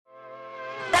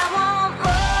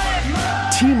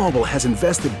T-Mobile has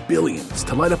invested billions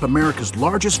to light up America's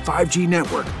largest 5G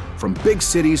network, from big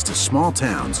cities to small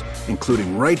towns,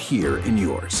 including right here in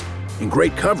yours. And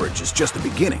great coverage is just the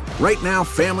beginning. Right now,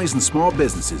 families and small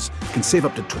businesses can save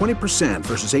up to 20%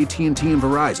 versus AT&T and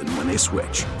Verizon when they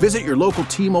switch. Visit your local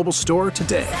T-Mobile store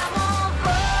today.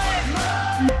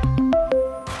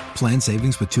 Plan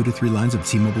savings with 2 to 3 lines of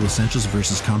T-Mobile Essentials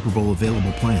versus comparable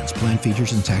available plans. Plan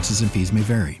features and taxes and fees may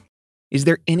vary. Is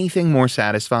there anything more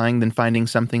satisfying than finding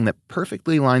something that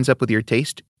perfectly lines up with your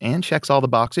taste and checks all the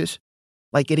boxes?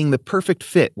 Like getting the perfect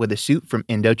fit with a suit from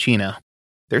Indochino.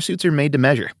 Their suits are made to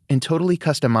measure and totally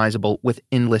customizable with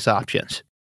endless options.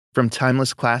 From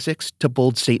timeless classics to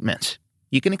bold statements,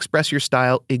 you can express your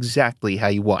style exactly how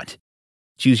you want.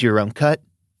 Choose your own cut,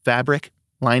 fabric,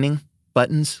 lining,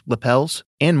 buttons, lapels,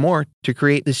 and more to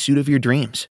create the suit of your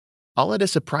dreams, all at a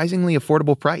surprisingly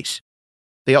affordable price.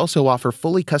 They also offer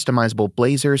fully customizable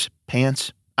blazers,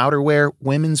 pants, outerwear,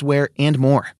 women's wear, and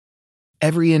more.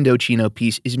 Every Indochino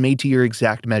piece is made to your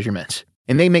exact measurements,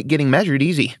 and they make getting measured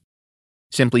easy.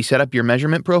 Simply set up your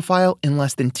measurement profile in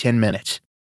less than 10 minutes.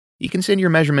 You can send your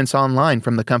measurements online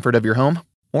from the comfort of your home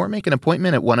or make an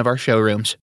appointment at one of our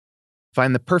showrooms.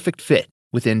 Find the perfect fit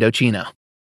with Indochino.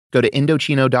 Go to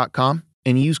Indochino.com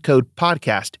and use code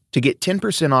PODCAST to get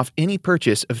 10% off any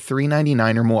purchase of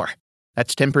 $3.99 or more.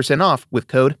 That's 10% off with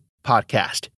code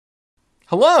PODCAST.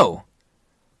 Hello!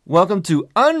 Welcome to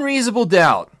Unreasonable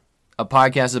Doubt, a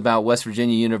podcast about West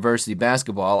Virginia University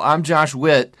basketball. I'm Josh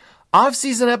Witt,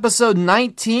 Offseason episode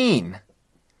 19.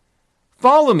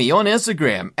 Follow me on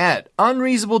Instagram at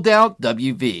Unreasonable Doubt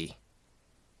WV.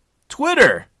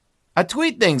 Twitter, I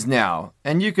tweet things now,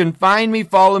 and you can find me,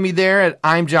 follow me there at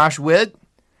I'm Josh Witt.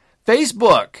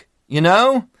 Facebook,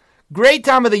 great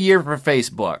time of the year for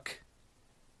Facebook.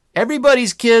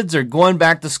 Everybody's kids are going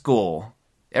back to school.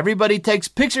 Everybody takes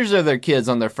pictures of their kids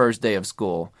on their first day of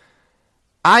school.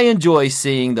 I enjoy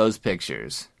seeing those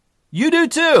pictures. You do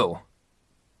too.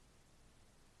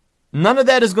 None of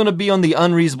that is going to be on the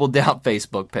Unreasonable Doubt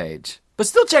Facebook page, but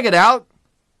still check it out.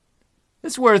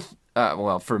 It's worth,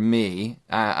 for me,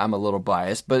 I'm a little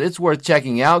biased, but it's worth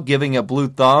checking out, giving a blue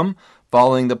thumb,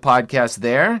 following the podcast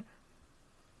there.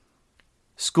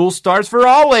 School starts for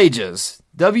all ages.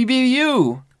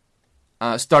 WVU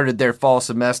started their fall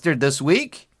semester this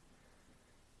week.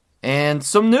 And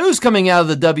some news coming out of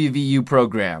the WVU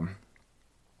program.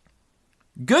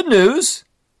 Good news.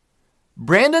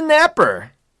 Brandon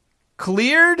Napper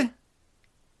cleared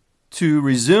to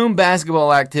resume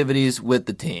basketball activities with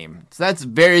the team. So that's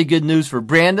very good news for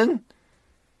Brandon.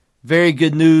 Very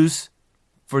good news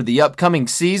for the upcoming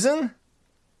season.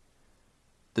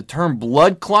 The term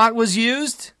blood clot was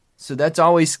used, so that's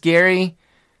always scary.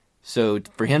 So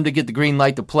for him to get the green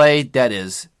light to play, that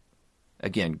is,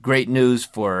 again, great news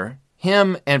for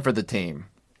him and for the team.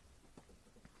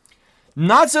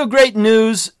 Not so great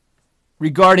news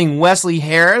regarding Wesley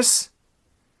Harris.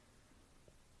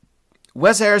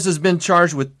 Wes Harris has been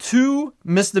charged with 2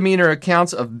 misdemeanor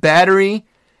accounts of battery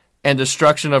and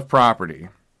destruction of property.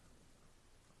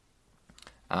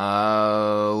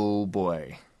 Oh,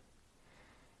 boy.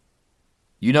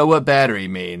 You know what battery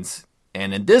means.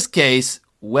 And in this case,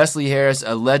 Wesley Harris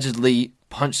allegedly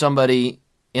punched somebody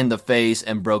in the face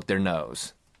and broke their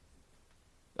nose.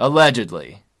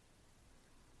 Allegedly.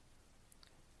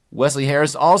 Wesley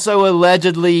Harris also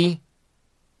allegedly,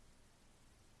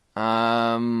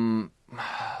 how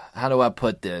do I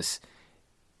put this?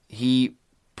 He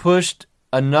pushed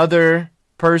another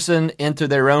person into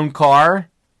their own car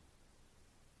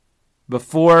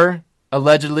before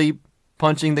allegedly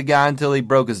punching the guy until he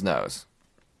broke his nose.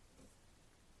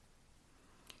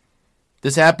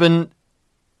 This happened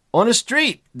on a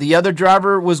street. The other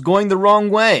driver was going the wrong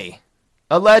way,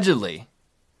 allegedly.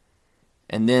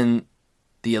 And then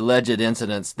the alleged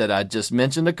incidents that I just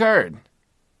mentioned occurred,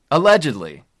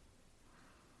 allegedly.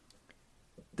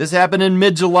 This happened in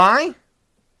mid-July.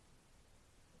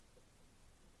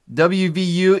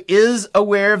 WVU is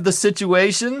aware of the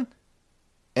situation,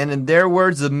 and in their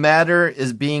words, the matter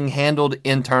is being handled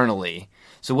internally.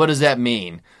 So what does that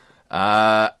mean?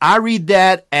 I read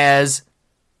that as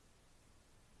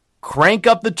crank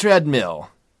up the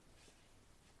treadmill.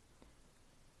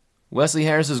 Wesley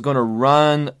Harris is going to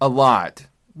run a lot.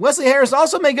 Wesley Harris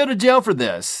also may go to jail for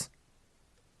this.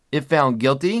 If found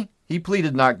guilty, he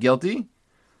pleaded not guilty.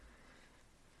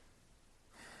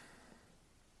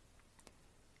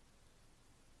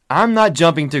 I'm not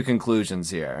jumping to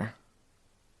conclusions here.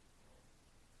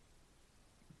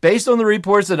 Based on the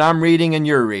reports that I'm reading and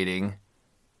you're reading,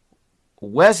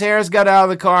 Wes Harris got out of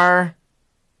the car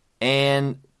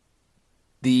and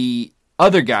the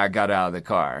other guy got out of the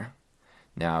car.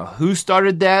 Now, who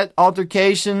started that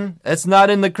altercation? That's not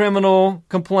in the criminal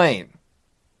complaint.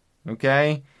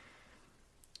 Okay?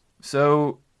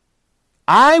 So,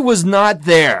 I was not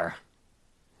there.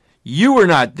 You were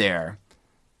not there.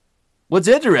 What's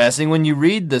interesting when you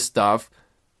read this stuff,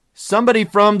 somebody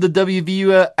from the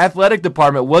WVU athletic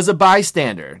department was a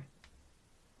bystander.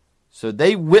 So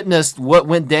they witnessed what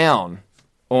went down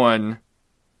on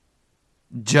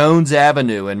Jones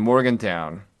Avenue in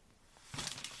Morgantown.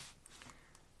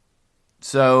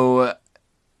 So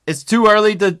it's too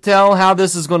early to tell how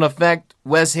this is going to affect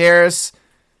Wes Harris.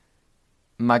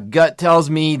 My gut tells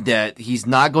me that he's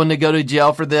not going to go to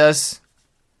jail for this.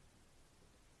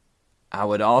 I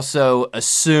would also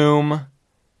assume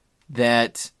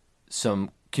that some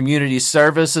community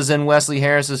service is in Wesley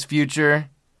Harris's future.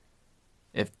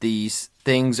 If these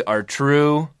things are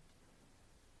true,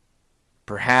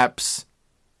 perhaps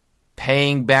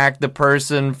paying back the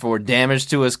person for damage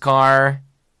to his car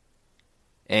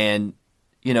and,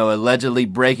 allegedly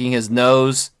breaking his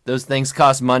nose. Those things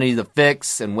cost money to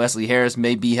fix, and Wesley Harris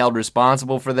may be held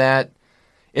responsible for that.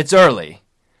 It's early.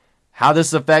 How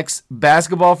this affects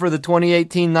basketball for the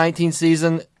 2018-19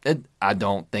 season, I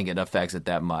don't think it affects it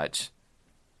that much.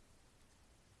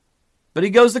 But he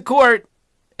goes to court,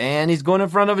 and he's going in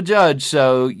front of a judge,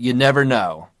 so you never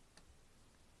know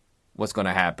what's going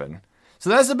to happen. So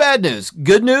that's the bad news.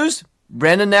 Good news,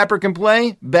 Brandon Napper can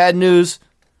play. Bad news,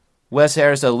 Wes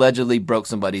Harris allegedly broke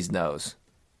somebody's nose.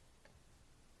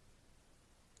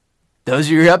 Those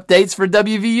are your updates for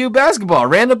WVU basketball.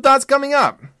 Random thoughts coming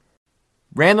up.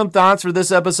 Random thoughts for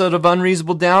this episode of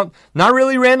Unreasonable Doubt. Not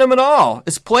really random at all.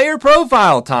 It's player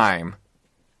profile time.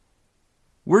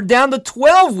 We're down to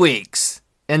 12 weeks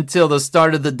until the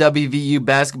start of the WVU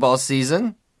basketball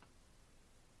season.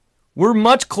 We're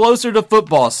much closer to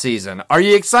football season. Are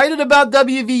you excited about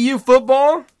WVU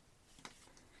football?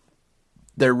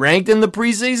 They're ranked in the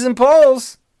preseason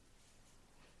polls.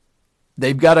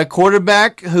 They've got a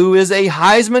quarterback who is a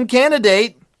Heisman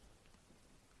candidate.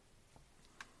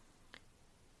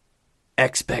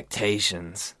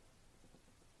 Expectations.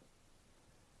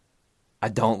 I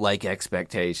don't like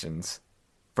expectations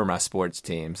for my sports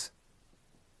teams.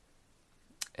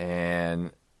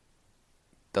 And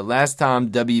the last time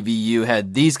WVU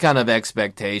had these kind of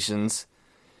expectations,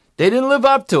 they didn't live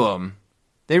up to them.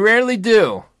 They rarely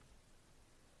do.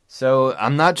 So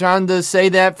I'm not trying to say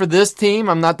that for this team.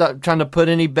 I'm not trying to put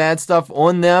any bad stuff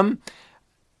on them.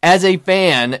 As a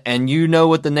fan, and you know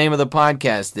what the name of the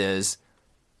podcast is,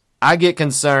 I get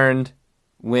concerned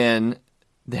when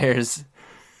there's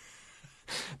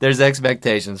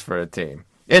expectations for a team.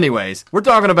 Anyways, we're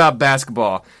talking about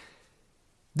basketball.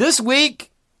 This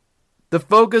week, the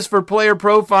focus for player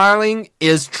profiling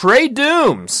is Trey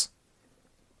Dooms.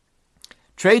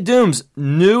 Trey Dooms,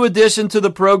 new addition to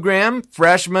the program,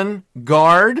 freshman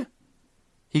guard.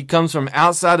 He comes from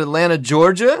outside Atlanta,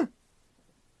 Georgia.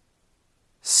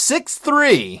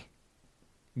 6'3"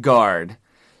 guard.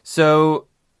 So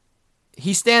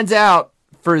he stands out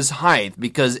for his height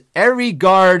because every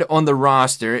guard on the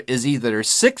roster is either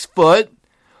 6 foot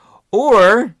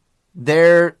or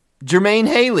they're Jermaine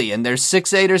Haley and they're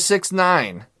 6'8" or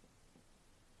 6'9".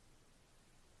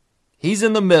 He's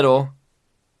in the middle.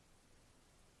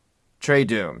 Trey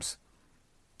Dooms.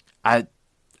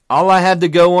 All I have to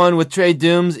go on with Trey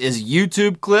Dooms is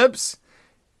YouTube clips.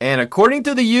 And according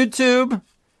to the YouTube,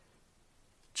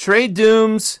 Trey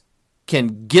Dooms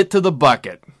can get to the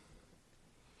bucket.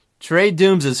 Trey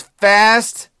Dooms is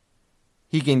fast.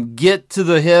 He can get to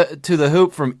the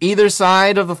hoop from either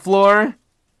side of the floor.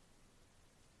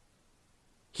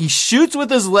 He shoots with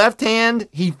his left hand.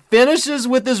 He finishes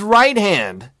with his right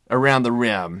hand around the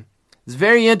rim. It's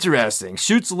very interesting.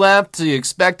 Shoots left, so you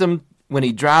expect him when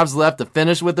he drives left to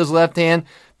finish with his left hand.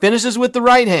 Finishes with the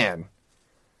right hand.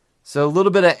 So a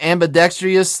little bit of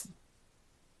ambidextrous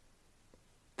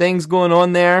things going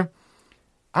on there.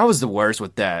 I was the worst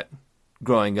with that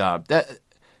growing up.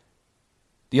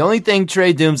 The only thing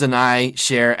Trey Dooms and I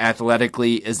share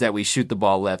athletically is that we shoot the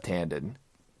ball left-handed.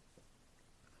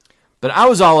 But I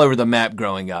was all over the map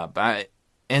growing up.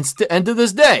 And to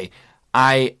this day,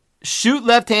 I shoot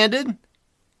left-handed.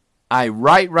 I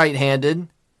right-handed.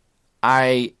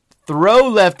 I throw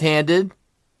left-handed.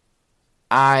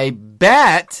 I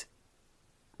bat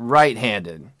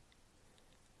right-handed.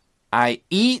 I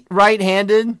eat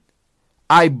right-handed.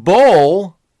 I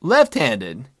bowl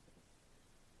left-handed.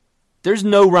 There's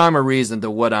no rhyme or reason to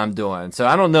what I'm doing. So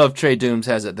I don't know if Trey Dooms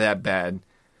has it that bad.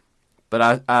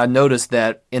 But I noticed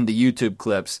that in the YouTube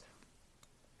clips.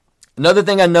 Another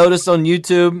thing I noticed on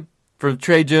YouTube for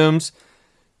Trey Dooms,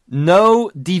 no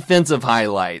defensive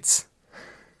highlights.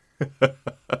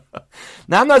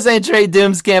 Now, I'm not saying Trey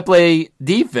Dooms can't play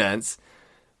defense,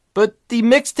 but the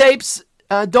mixtapes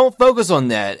don't focus on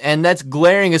that. And that's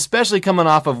glaring, especially coming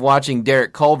off of watching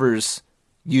Derek Culver's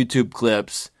YouTube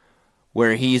clips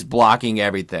where he's blocking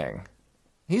everything.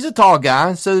 He's a tall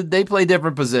guy, so they play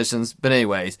different positions. But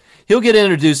anyways, he'll get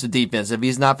introduced to defense if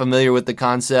he's not familiar with the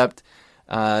concept.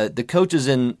 The coaches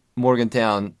in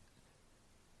Morgantown,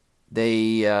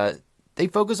 they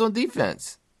focus on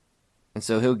defense, and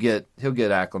so he'll get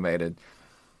acclimated.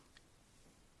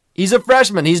 He's a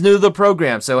freshman. He's new to the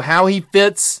program, so how he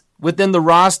fits within the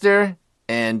roster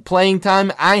and playing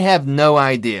time, I have no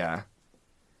idea.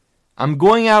 I'm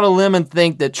going out on a limb and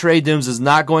think that Trey Dooms is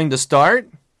not going to start.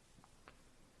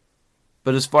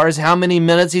 But as far as how many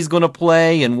minutes he's going to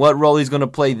play and what role he's going to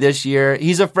play this year,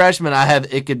 he's a freshman. I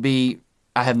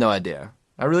have no idea.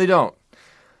 I really don't.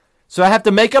 So I have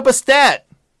to make up a stat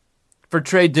for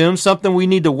Trey Dooms, something we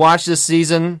need to watch this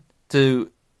season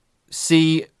to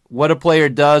see what a player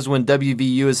does when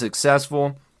WVU is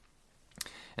successful.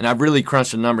 And I've really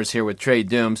crunched the numbers here with Trey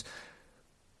Dooms.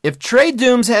 If Trey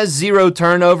Dooms has 0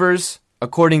 turnovers,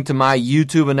 according to my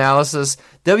YouTube analysis,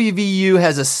 WVU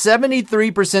has a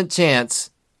 73%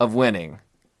 chance of winning.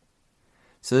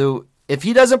 So if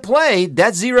he doesn't play,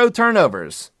 that's 0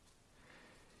 turnovers.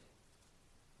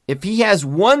 If he has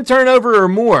 1 turnover or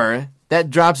more, that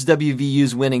drops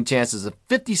WVU's winning chances of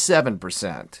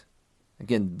 57%.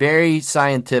 Again, very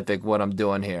scientific what I'm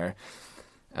doing here.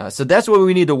 So that's what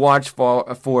we need to watch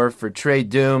for Trey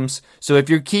Dooms. So if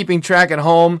you're keeping track at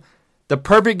home, the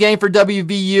perfect game for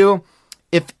WVU,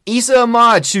 if Issa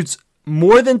Ahmad shoots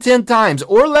more than 10 times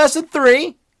or less than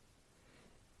 3,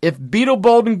 if Beetle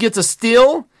Bolden gets a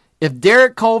steal, if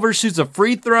Derek Culver shoots a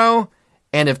free throw,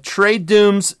 and if Trey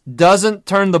Dooms doesn't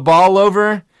turn the ball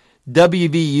over,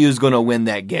 WVU is going to win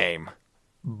that game.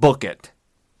 Book it.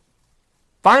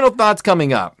 Final thoughts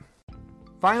coming up.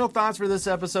 Final thoughts for this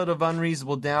episode of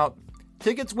Unreasonable Doubt.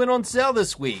 Tickets went on sale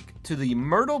this week to the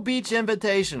Myrtle Beach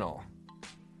Invitational.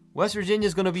 West Virginia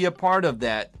is going to be a part of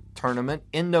that tournament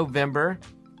in November.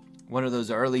 One of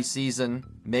those early season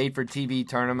made-for-TV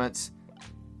tournaments.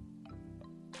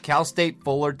 Cal State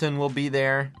Fullerton will be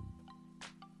there.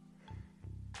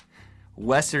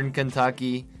 Western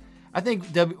Kentucky. I think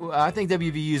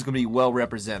WVU is going to be well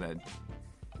represented.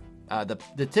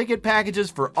 The ticket packages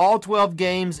for all 12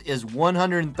 games is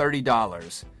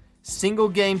 $130. Single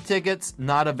game tickets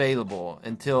not available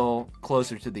until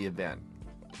closer to the event.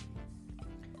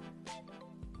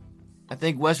 I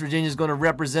think West Virginia is going to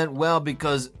represent well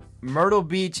because Myrtle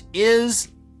Beach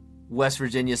is West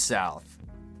Virginia South.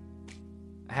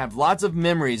 I have lots of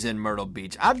memories in Myrtle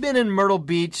Beach. I've been in Myrtle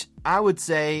Beach, I would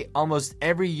say, almost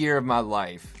every year of my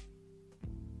life.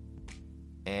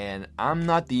 And I'm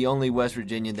not the only West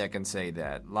Virginian that can say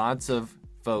that. Lots of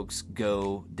folks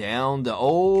go down to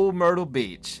old Myrtle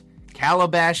Beach.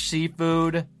 Calabash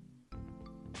seafood.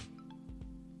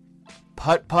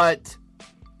 Putt-Putt.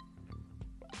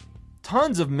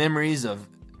 Tons of memories of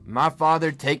my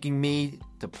father taking me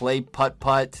to play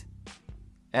putt-putt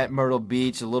at Myrtle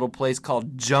Beach, a little place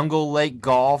called Jungle Lake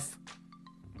Golf.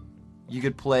 You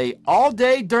could play all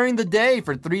day during the day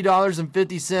for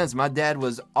 $3.50. My dad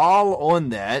was all on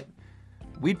that.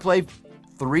 We'd play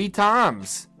 3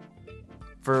 times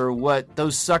for what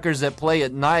those suckers that play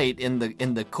at night in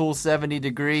the cool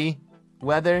 70-degree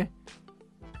weather.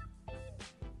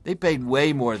 They paid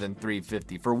way more than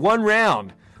 $3.50 for 1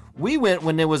 round. We went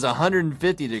when it was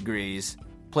 150 degrees,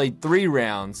 played 3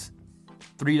 rounds,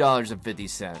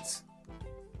 $3.50.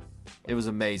 It was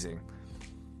amazing.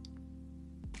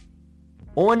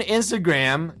 On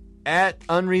Instagram, at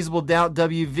Unreasonable Doubt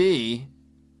WV,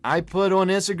 I put on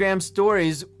Instagram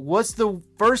stories, what's the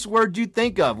first word you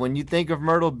think of when you think of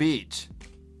Myrtle Beach?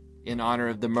 In honor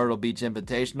of the Myrtle Beach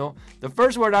Invitational. The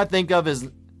first word I think of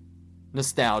is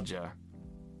nostalgia.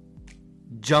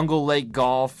 Jungle Lake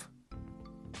Golf.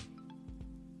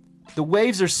 The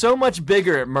waves are so much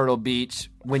bigger at Myrtle Beach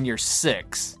when you're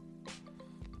 6.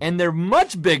 And they're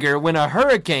much bigger when a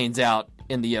hurricane's out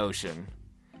in the ocean.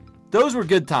 Those were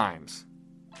good times.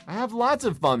 I have lots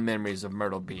of fun memories of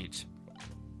Myrtle Beach.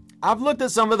 I've looked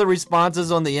at some of the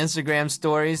responses on the Instagram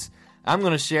stories. I'm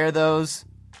going to share those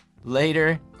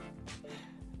later.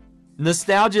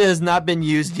 Nostalgia has not been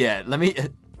used yet.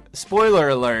 Spoiler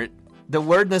alert. The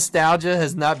word nostalgia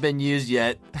has not been used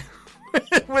yet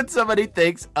when somebody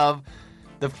thinks of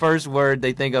the first word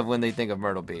they think of when they think of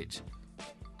Myrtle Beach.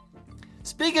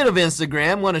 Speaking of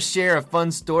Instagram, want to share a fun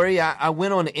story. I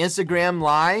went on Instagram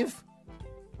Live.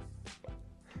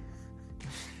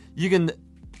 You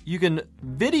can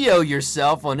video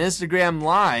yourself on Instagram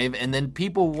Live and then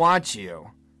people watch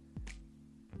you.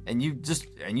 and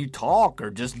you talk or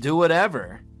just do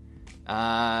whatever.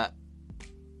 I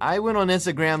went on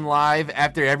Instagram Live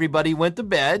after everybody went to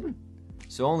bed,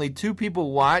 so only 2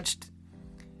 people watched.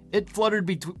 It fluttered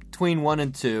between 1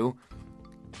 and 2.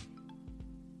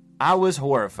 I was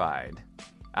horrified.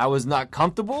 I was not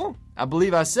comfortable. I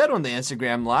believe I said on the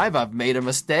Instagram Live, I've made a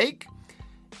mistake.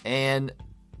 And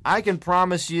I can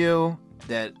promise you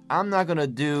that I'm not going to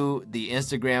do the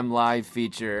Instagram Live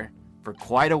feature for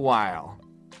quite a while.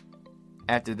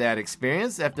 After that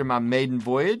experience, after my maiden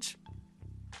voyage.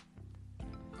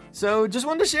 So just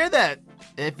wanted to share that.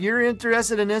 If you're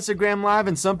interested in Instagram Live,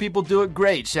 and some people do it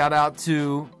great, shout out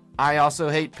to I Also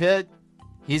Hate Pitt.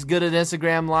 He's good at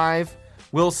Instagram Live.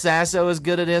 Will Sasso is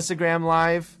good at Instagram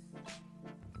Live.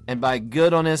 And by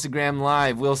good on Instagram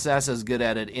Live, Will Sasso is good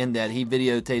at it in that he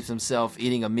videotapes himself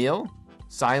eating a meal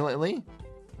silently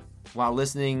while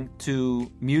listening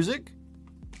to music.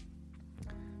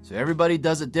 So everybody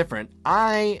does it different.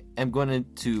 I am going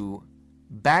to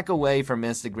back away from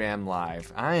Instagram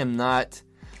Live. I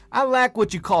lack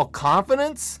what you call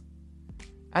confidence.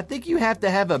 I think you have to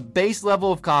have a base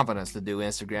level of confidence to do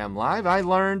Instagram Live. I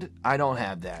learned I don't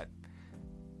have that.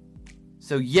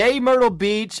 So yay Myrtle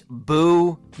Beach,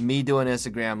 boo me doing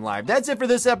Instagram Live. That's it for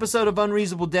this episode of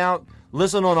Unreasonable Doubt.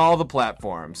 Listen on all the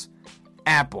platforms.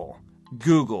 Apple,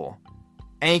 Google,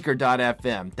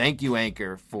 Anchor.fm. Thank you,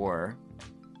 Anchor, for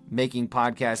making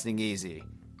podcasting easy.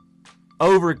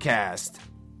 Overcast,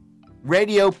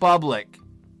 Radio Public,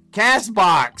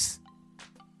 Castbox,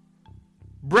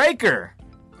 Breaker.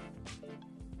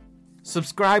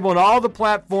 Subscribe on all the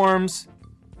platforms.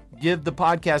 Give the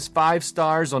podcast 5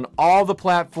 stars on all the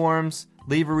platforms.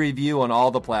 Leave a review on all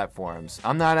the platforms.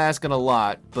 I'm not asking a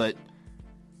lot, but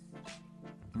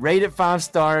rate it 5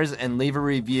 stars and leave a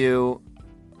review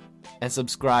and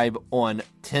subscribe on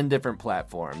 10 different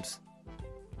platforms.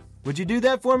 Would you do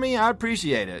that for me? I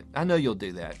appreciate it. I know you'll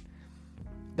do that.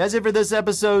 That's it for this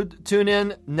episode. Tune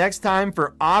in next time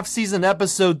for Offseason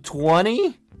episode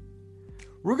 20.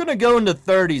 We're going to go into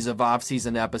 30s of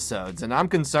Offseason episodes, and I'm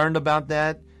concerned about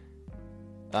that.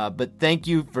 But thank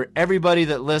you for everybody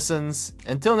that listens.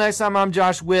 Until next time, I'm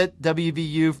Josh Witt.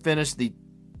 WVU finished the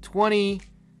 20.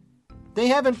 They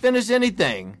haven't finished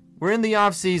anything. We're in the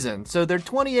off season. So their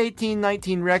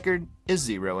 2018-19 record is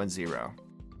 0-0.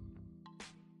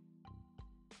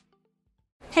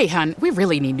 Hey, hon, we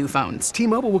really need new phones.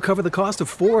 T-Mobile will cover the cost of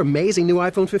 4 amazing new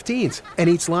iPhone 15s. And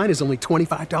each line is only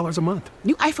 $25 a month.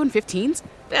 New iPhone 15s?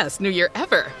 Best new year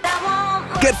ever.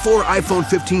 Get 4 iPhone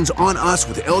 15s on us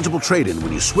with eligible trade-in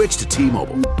when you switch to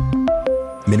T-Mobile.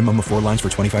 Minimum of 4 lines for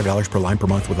 $25 per line per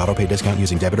month with autopay discount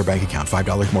using debit or bank account.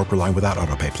 $5 more per line without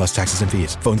autopay, plus taxes and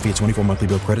fees. Phone fee at 24 monthly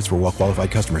bill credits for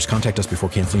well-qualified customers. Contact us before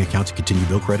canceling account to continue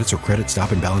bill credits or credit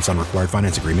stop and balance on required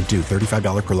finance agreement due.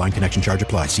 $35 per line connection charge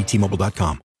applies. See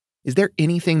T-Mobile.com. Is there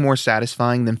anything more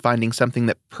satisfying than finding something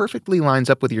that perfectly lines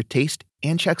up with your taste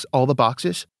and checks all the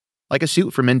boxes? Like a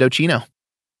suit from Indochino.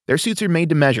 Their suits are made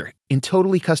to measure and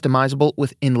totally customizable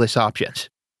with endless options.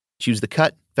 Choose the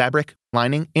cut, fabric,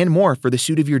 lining, and more for the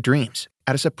suit of your dreams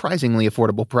at a surprisingly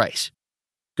affordable price.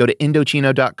 Go to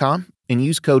Indochino.com and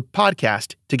use code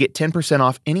PODCAST to get 10%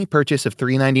 off any purchase of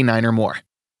 $3.99 or more.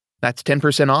 That's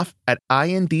 10% off at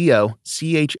INDOCHINO.com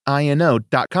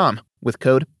with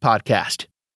code PODCAST.